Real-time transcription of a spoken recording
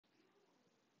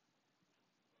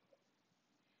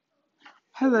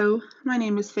Hello, my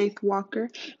name is Faith Walker,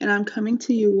 and I'm coming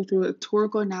to you with a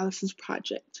rhetorical analysis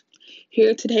project.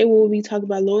 Here today we will be talking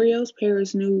about L'Oreal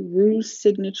Paris' new Rouge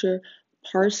Signature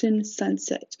Parson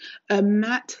Sunset, a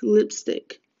matte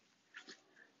lipstick.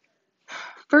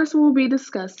 First, we'll be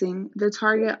discussing the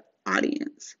target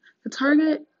audience.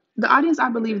 The audience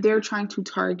I believe they're trying to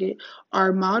target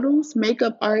are models,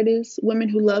 makeup artists, women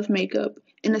who love makeup,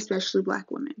 and especially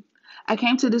Black women. I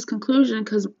came to this conclusion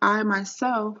because I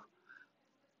myself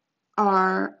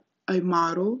are a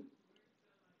model,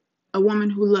 a woman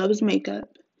who loves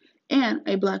makeup, and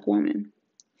a Black woman.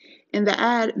 In the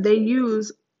ad, they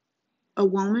use a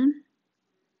woman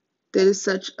that is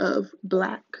such of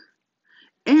Black,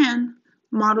 and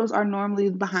models are normally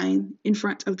in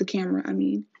front of the camera.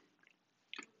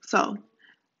 So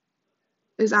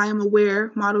as I am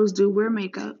aware, models do wear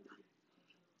makeup,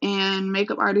 and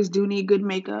makeup artists do need good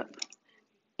makeup,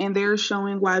 and they're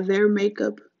showing why their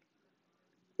makeup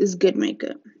is good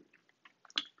makeup.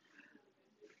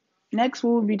 Next, we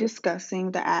will be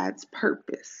discussing the ad's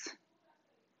purpose.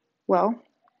 Well,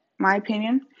 my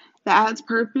opinion, the ad's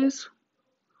purpose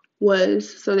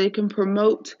was so they can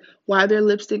promote why their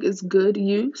lipstick is good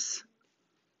use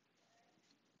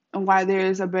and why there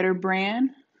is a better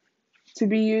brand to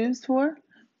be used for.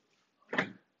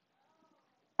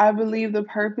 I believe the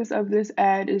purpose of this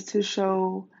ad is to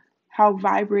show how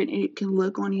vibrant it can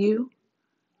look on you,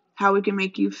 how it can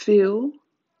make you feel,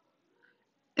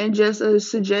 and just a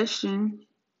suggestion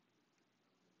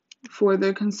for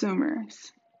the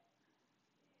consumers.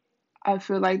 I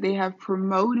feel like they have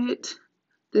promoted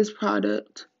this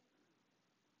product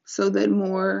so that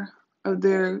more of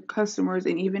their customers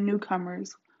and even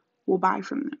newcomers will buy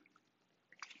from them.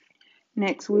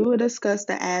 Next, we will discuss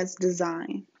the ad's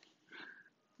design.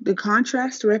 The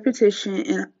contrast, repetition,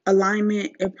 and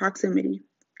alignment and proximity.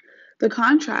 The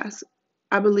contrast,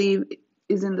 I believe,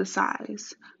 is in the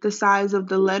size. The size of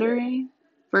the lettering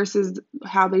versus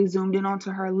how they zoomed in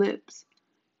onto her lips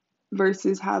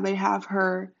versus how they have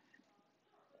her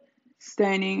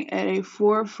standing at a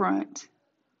forefront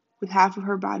with half of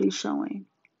her body showing,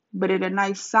 but at a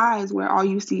nice size where all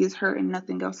you see is her and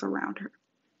nothing else around her.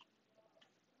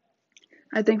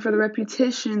 I think for the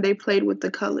repetition, they played with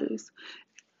the colors.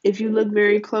 If you look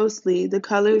very closely, the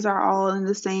colors are all in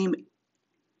the same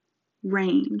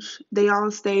range. They all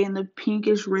stay in the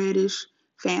pinkish reddish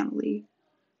family.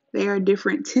 They are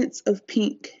different tints of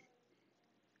pink,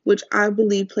 which I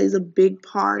believe plays a big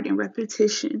part in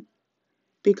repetition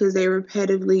because they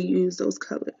repetitively use those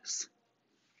colors.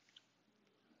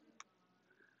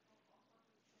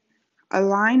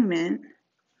 Alignment,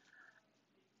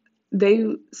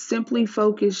 they simply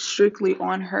focus strictly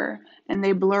on her and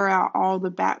they blur out all the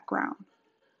background.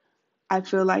 I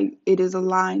feel like it is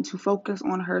aligned to focus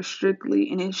on her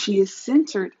strictly, and she is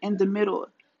centered in the middle,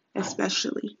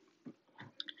 especially.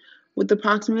 With the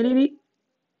proximity,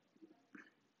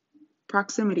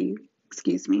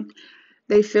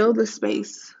 they fill the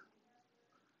space.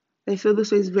 They fill the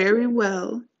space very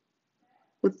well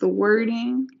with the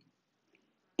wording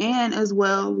and as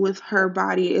well with her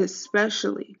body,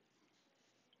 especially.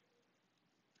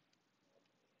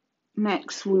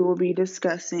 Next, we will be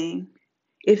discussing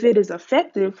if it is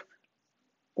effective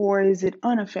or is it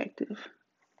ineffective.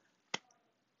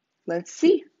 Let's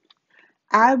see.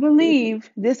 I believe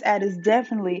this ad is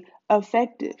definitely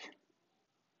effective.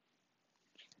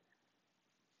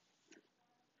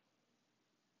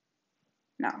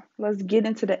 Now, let's get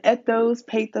into the ethos,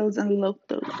 pathos, and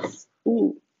logos.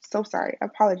 Ooh, so sorry. I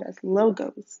apologize.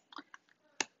 Logos.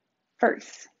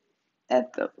 First,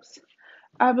 ethos.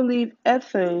 I believe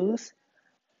ethos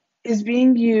is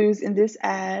being used in this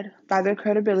ad by their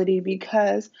credibility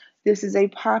because this is a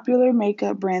popular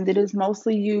makeup brand that is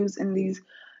mostly used in these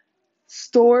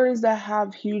stores that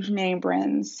have huge name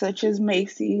brands such as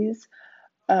Macy's,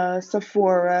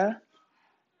 Sephora,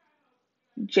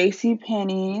 J.C.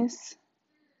 Penney's,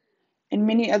 and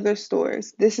many other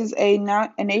stores. This is a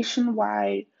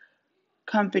nationwide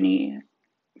company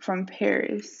from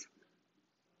Paris.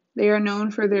 They are known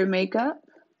for their makeup.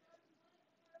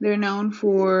 They're known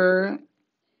for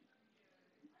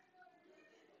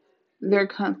their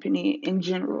company in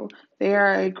general. They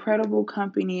are a credible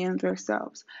company in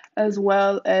themselves, as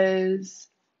well as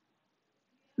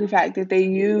the fact that they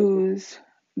use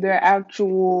their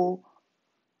actual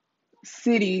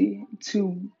city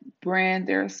to brand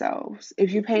themselves.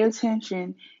 If you pay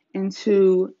attention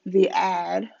into the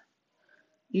ad,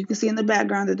 you can see in the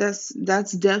background that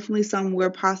that's definitely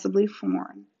somewhere possibly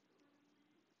foreign.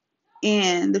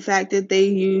 And the fact that they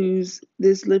use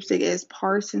this lipstick as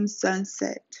Parson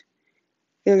Sunset.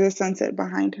 There's a sunset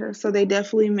behind her. So they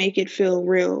definitely make it feel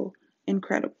real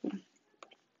incredible.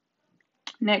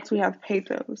 Next, we have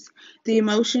pathos, the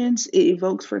emotions it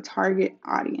evokes for target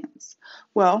audience.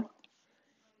 Well,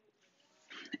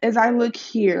 as I look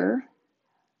here,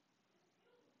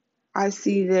 I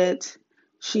see that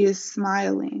she is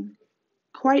smiling,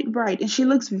 quite bright, and she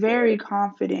looks very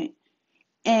confident.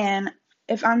 And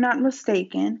if I'm not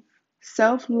mistaken,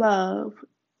 self love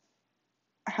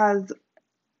has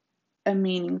a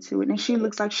meaning to it, and she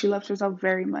looks like she loves herself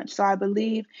very much. So I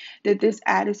believe that this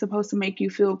ad is supposed to make you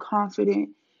feel confident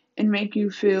and make you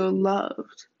feel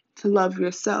loved, to love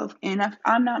yourself. And if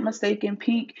I'm not mistaken,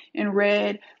 pink and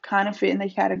red kind of fit in the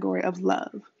category of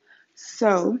love.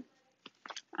 So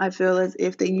I feel as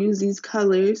if they use these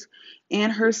colors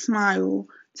and her smile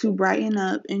to brighten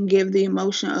up and give the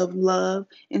emotion of love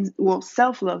and, well,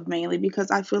 self love mainly,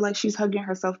 because I feel like she's hugging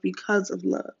herself because of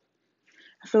love.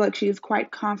 I feel like she is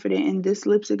quite confident, and this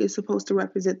lipstick is supposed to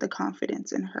represent the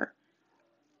confidence in her.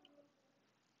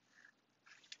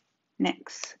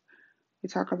 Next, we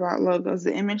talk about logos,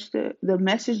 the image, the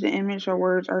message, the image, or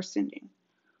words are sending.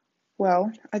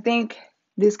 Well, I think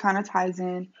this kind of ties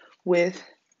in with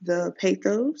the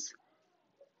pathos.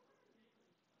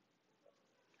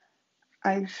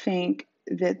 I think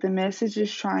that the message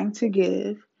is trying to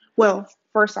give. Well,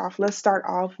 first off, let's start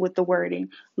off with the wording.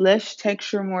 Less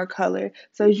texture, more color.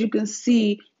 So as you can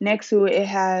see next to it, it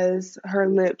has her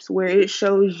lips where it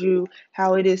shows you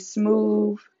how it is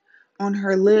smooth on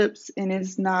her lips and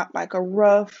it's not like a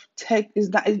rough it's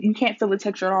not, you can't feel the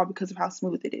texture at all because of how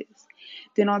smooth it is.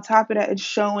 Then on top of that, it's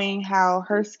showing how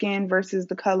her skin versus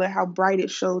the color, how bright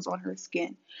it shows on her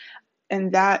skin,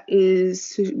 and that is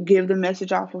to give the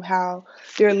message off of how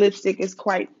their lipstick is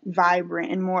quite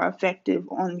vibrant and more effective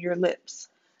on your lips.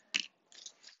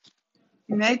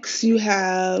 Next, you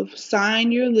have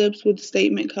sign your lips with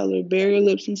statement color, bare your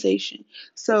lip sensation.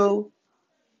 So,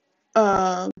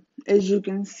 as you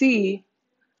can see,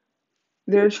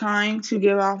 they're trying to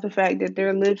give off the fact that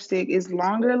their lipstick is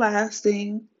longer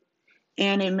lasting,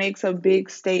 and it makes a big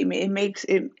statement.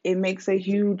 It makes a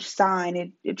huge sign.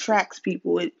 It attracts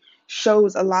people. It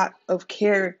shows a lot of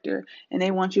character, and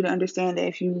they want you to understand that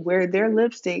if you wear their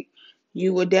lipstick,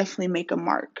 you will definitely make a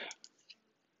mark.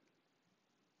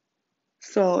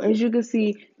 So as you can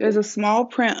see, there's a small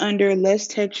print under less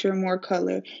texture, more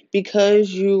color,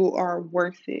 because you are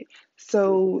worth it.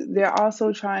 So they're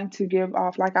also trying to give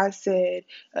off, like I said,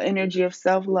 an energy of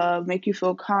self-love, make you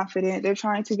feel confident. They're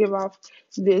trying to give off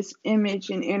this image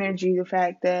and energy, the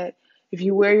fact that if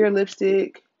you wear your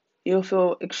lipstick, you'll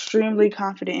feel extremely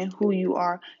confident in who you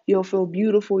are. You'll feel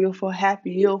beautiful, you'll feel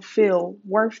happy, you'll feel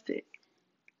worth it.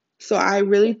 So I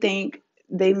really think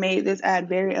they made this ad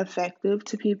very effective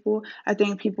to people. I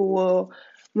think people will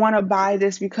want to buy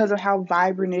this because of how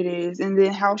vibrant it is, and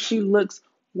then how she looks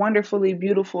wonderfully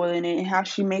beautiful in it, and how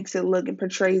she makes it look and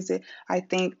portrays it. I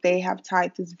think they have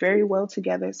tied this very well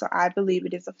together, so I believe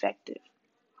it is effective.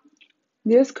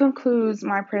 This concludes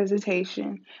my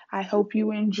presentation. I hope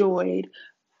you enjoyed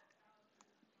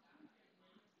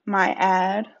my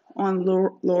ad on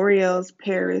L'Oreal's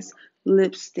Paris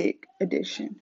Lipstick Edition.